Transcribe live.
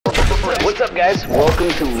What's up, guys? Welcome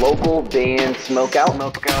to local band Smokeout.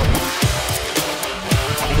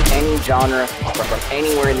 Any genre from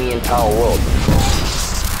anywhere in the entire world.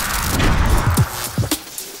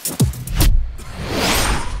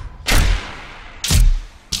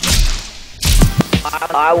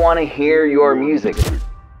 I want to hear your music.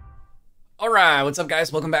 Alright, what's up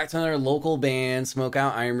guys? Welcome back to another local band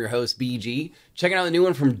Smokeout. I am your host BG. Checking out the new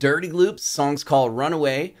one from Dirty Loops. The song's called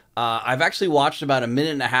Runaway. I've actually watched about a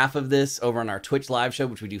minute and a half of this over on our Twitch live show,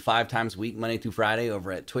 which we do 5 times a week, Monday through Friday,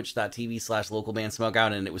 over at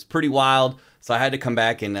twitch.tv/localbandsmokeout, and it was pretty wild, so I had to come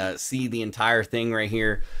back and see the entire thing right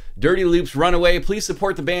here. Dirty Loops, Runaway. Please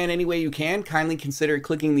support the band any way you can. Kindly consider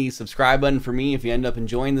clicking the subscribe button for me if you end up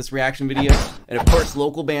enjoying this reaction video. And of course,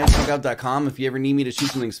 localbandsmokeout.com if you ever need me to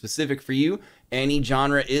shoot something specific for you. Any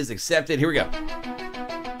genre is accepted. Here we go.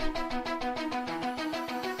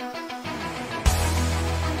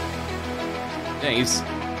 Dang, he's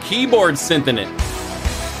keyboard synthing it.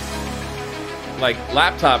 Like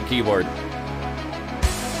laptop keyboard.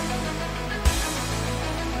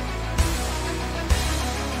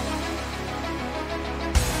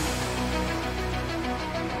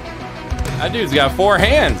 That dude's got 4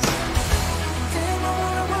 hands.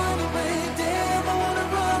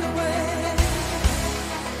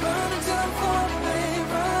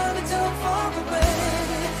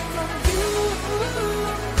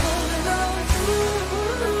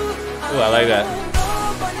 Ooh, I like that.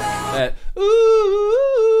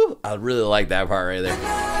 Ooh, I really like that part right there.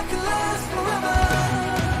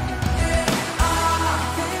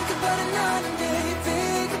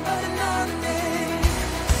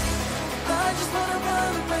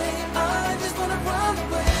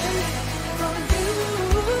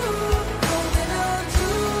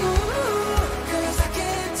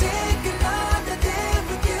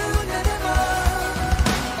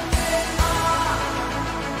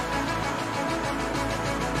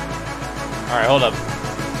 All right, hold up.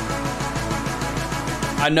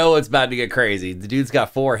 I know it's about to get crazy. The dude's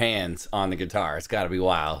got 4 hands on the guitar. It's got to be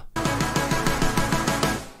wild.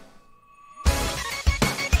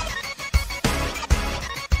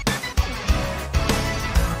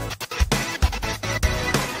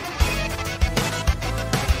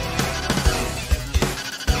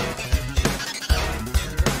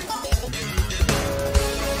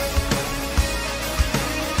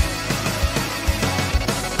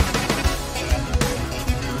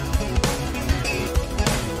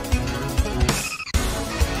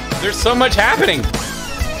 There's so much happening.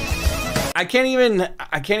 I can't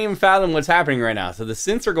even fathom what's happening right now. So the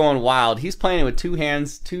synths are going wild. He's playing it with 2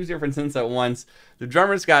 hands, 2 different synths at once. The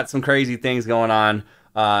drummer's got some crazy things going on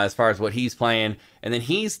as far as what he's playing. And then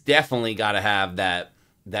he's definitely got to have that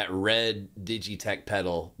red Digitech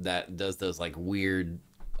pedal that does those like weird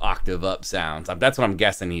octave up sounds. That's what I'm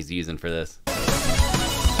guessing he's using for this.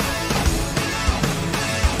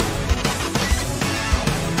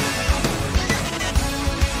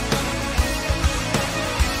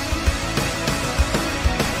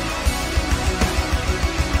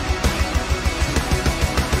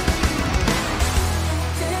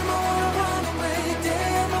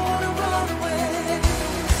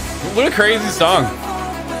 What a crazy song.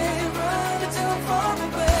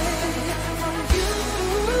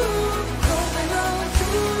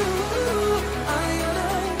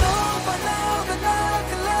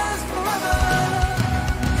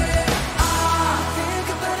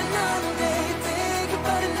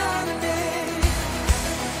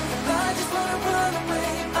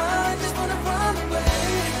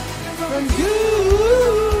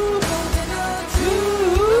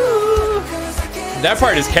 That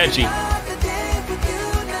part is catchy.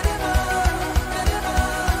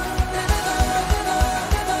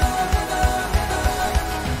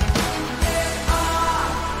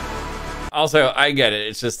 Also, I get it.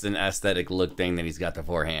 It's just an aesthetic look thing that he's got the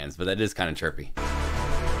 4 hands, but that is kind of chirpy.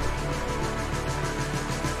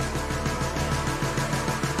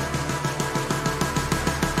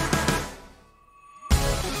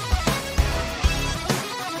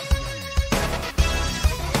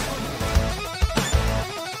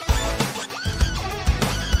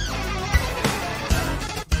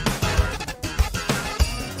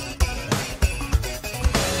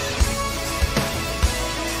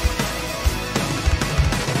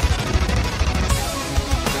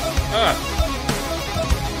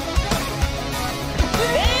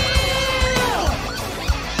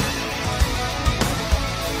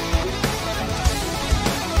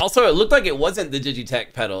 Also, it looked like it wasn't the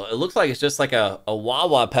Digitech pedal. It looks like it's just like a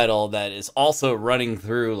wah-wah pedal that is also running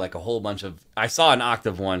through like a whole bunch of... I saw an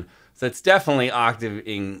octave one, So it's definitely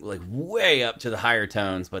octaving like way up to the higher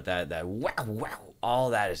tones, but that wow, wow, all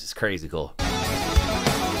that is just crazy cool.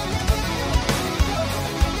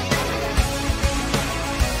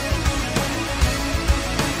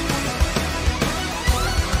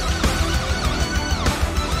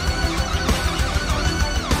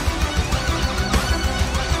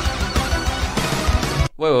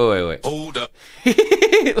 Wait. Hold up.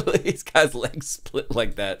 He's got his legs split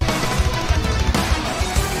like that.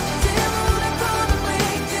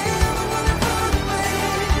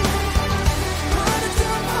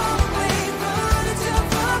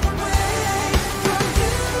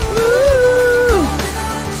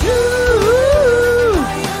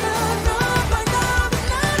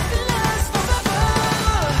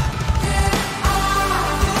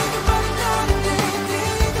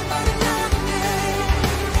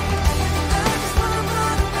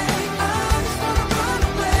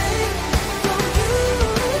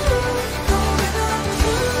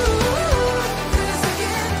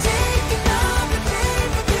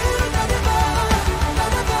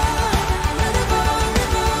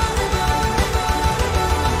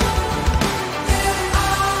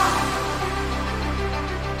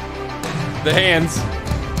 The hands.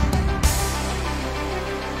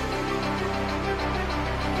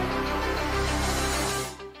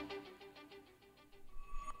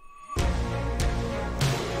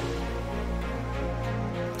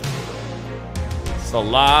 It's a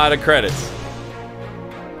lot of credits.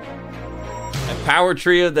 A power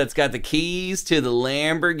trio that's got the keys to the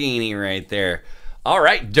Lamborghini right there. All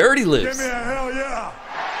right, Dirty Loops. Give me a hell yeah.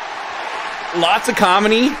 Lots of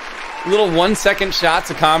comedy. Little 1 second shots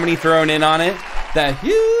of comedy thrown in on it. That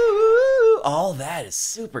all that is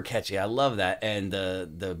super catchy. I love that. And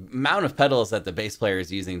the amount of pedals that the bass player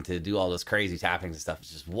is using to do all those crazy tappings and stuff is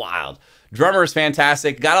just wild. Drummer is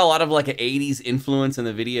fantastic. Got a lot of like an 80s influence in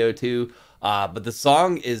the video too. But the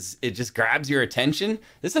song it just grabs your attention.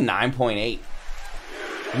 This is a 9.8.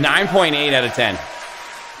 9.8 out of 10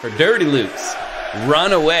 for Dirty Loops.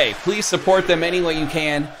 Runaway. Please support them any way you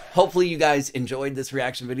can. Hopefully you guys enjoyed this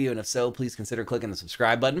reaction video, and if so, please consider clicking the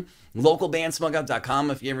subscribe button.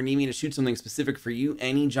 Localbandsmokeout.com if you ever need me to shoot something specific for you.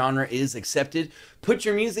 Any genre is accepted. Put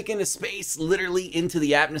your music into space, literally into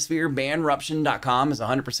the atmosphere. Bandruption.com is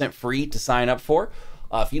 100% free to sign up for.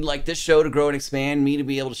 If you'd like this show to grow and expand, me to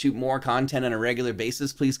be able to shoot more content on a regular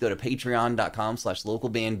basis, please go to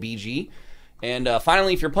patreon.com/localbandbg. And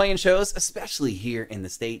finally, if you're playing shows, especially here in the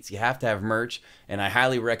States, you have to have merch. And I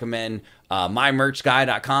highly recommend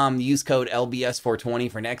mymerchguy.com. Use code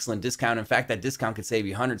LBS420 for an excellent discount. In fact, that discount could save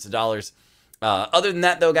you hundreds of dollars. Other than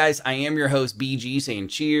that, though, guys, I am your host, BG, saying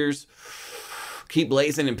cheers. Keep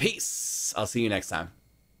blazing and peace. I'll see you next time.